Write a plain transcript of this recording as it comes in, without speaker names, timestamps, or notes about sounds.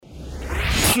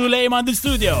Soulayma in the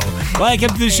studio.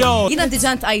 Welcome to the show. Jina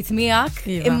diġant għajt miegħek,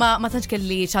 imma ma tantx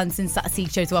kelli ċans insaqsik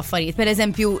ċertu affarijiet. Per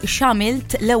eżempju,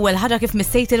 x'għamilt l-ewwel ħaġa kif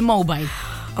missejt il-mobile.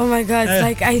 Oh my God,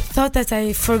 like I thought that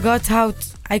I forgot how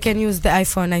I can use the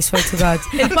iPhone, I swear to God.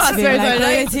 Il-password,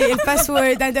 like,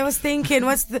 il-password, and I was thinking,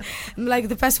 what's the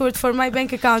password for my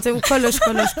bank account? And kollox.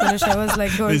 I was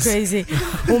like going crazy.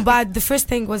 But the first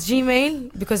thing was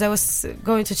Gmail, because I was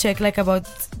going to check like about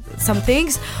some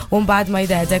things. But my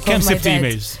dad, I called my dad.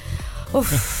 Emails.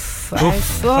 Oof.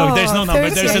 There's no number,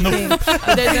 there's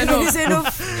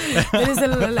enough.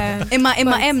 Imma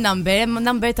hemm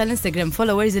number tal-Instagram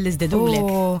followers li żdedulek.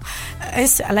 Oh,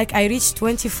 it's like I reached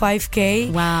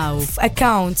 25k. Wow.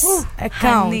 Accounts.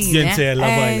 Jense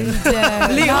Love Island.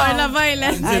 Love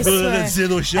Island.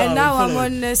 And now I'm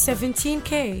on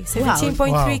 17k,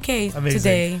 17.3k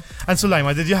today. And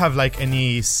Soulayma, did you have like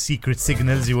any secret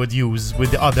signals you would use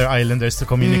with the other islanders to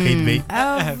communicate with?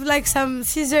 Like some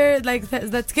scissor, like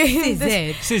that came.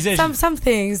 Some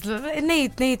things.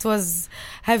 Nate was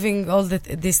having all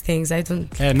these things. I don't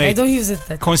use it.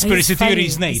 Conspiracy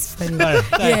theories, Nate.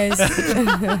 Yes.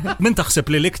 Min taħseb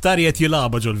li l-iktar jett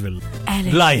jilaba ġol-vil?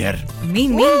 Liar.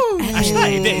 Min?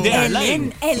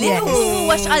 Ellen.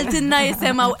 Għax għaltinna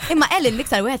jisemaw. Imma Ellen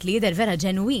l-iktar wieħed li jidher vera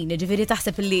ġenwin, ġifieri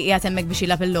taħseb li qiegħed hemmhekk biex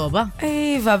jilab il-logħba.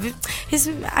 Iva,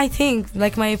 I think,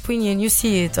 like my opinion, you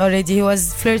see it already. He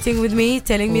was flirting with me,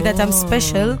 telling me that I'm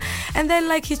special, and then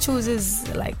like he chooses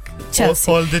like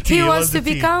Chelsea. He wants to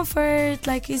be comfort,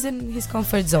 like he's in his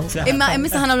comfort zone. Imma imma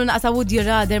ħanamlu naqta would you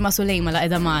rather ma' Soulayma la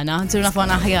qiegħda magħna, nsiru nafu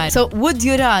aħjar. So would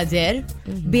you rather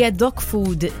be a dog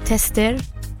food tester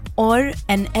or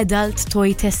an adult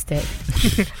toy tester?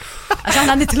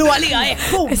 Għaxan nitlu għalija,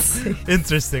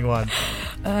 Interesting one.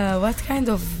 What kind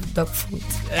of dog food?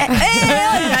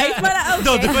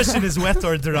 No, the question is wet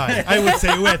or dry. I would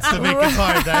say wet to make it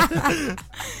harder.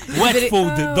 Wet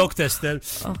food dog tester.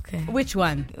 Okay. Which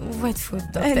one? Wet food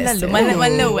dog tester.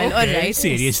 Mal-ewwel, all right.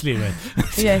 Seriously, wet.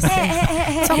 Yes.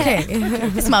 It's okay.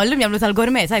 Isma' l-lum jagħmlu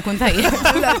tal-gourmet, ħajkun tajjeb.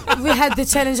 We had the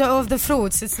challenge of the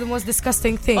fruits. It's the most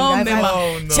disgusting thing I've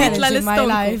challenge in my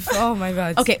life. Oh my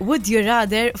God. Okay, would you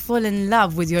rather fall in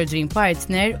love with your dream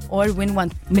partner or win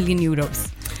 1 million euros?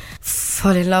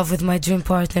 Fall in love with my dream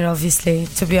partner, obviously,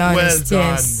 to be honest. Well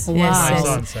done. Yes. Wow. Yes. Nice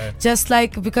answer. Just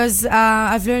like because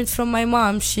I've learned from my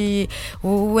mom,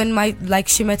 when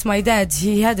she met my dad,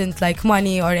 he hadn't like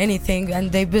money or anything,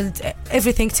 and they built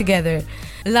everything together.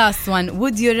 Last one,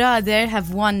 would you rather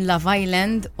have won Love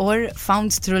Island or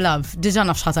found true love? Diġa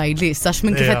nafx ħatajli, sax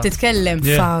minn kif qed titkellem.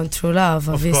 Found true love,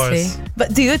 obviously. Of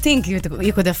But do you think you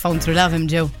could have found true love,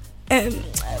 Joe?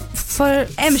 For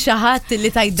hemm xi ħadd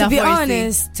li tajda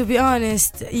forsi. To be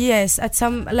honest, yes, at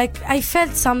some like I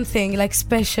felt something like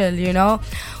special, you know,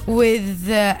 with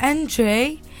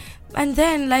Andre. And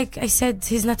then, like I said,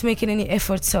 he's not making any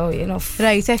effort, so, you know.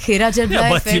 Right, he raġel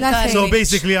bla So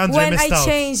basically, Andre when missed out. I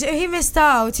changed, he missed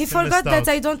out. He forgot that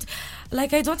I don't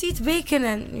eat bacon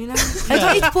and, you know, I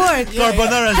don't eat pork.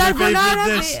 Carbonara is your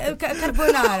favorite dish.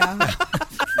 Carbonara.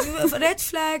 Red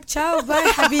flag, ciao, bye,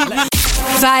 habibi.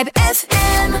 Vibe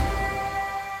FM.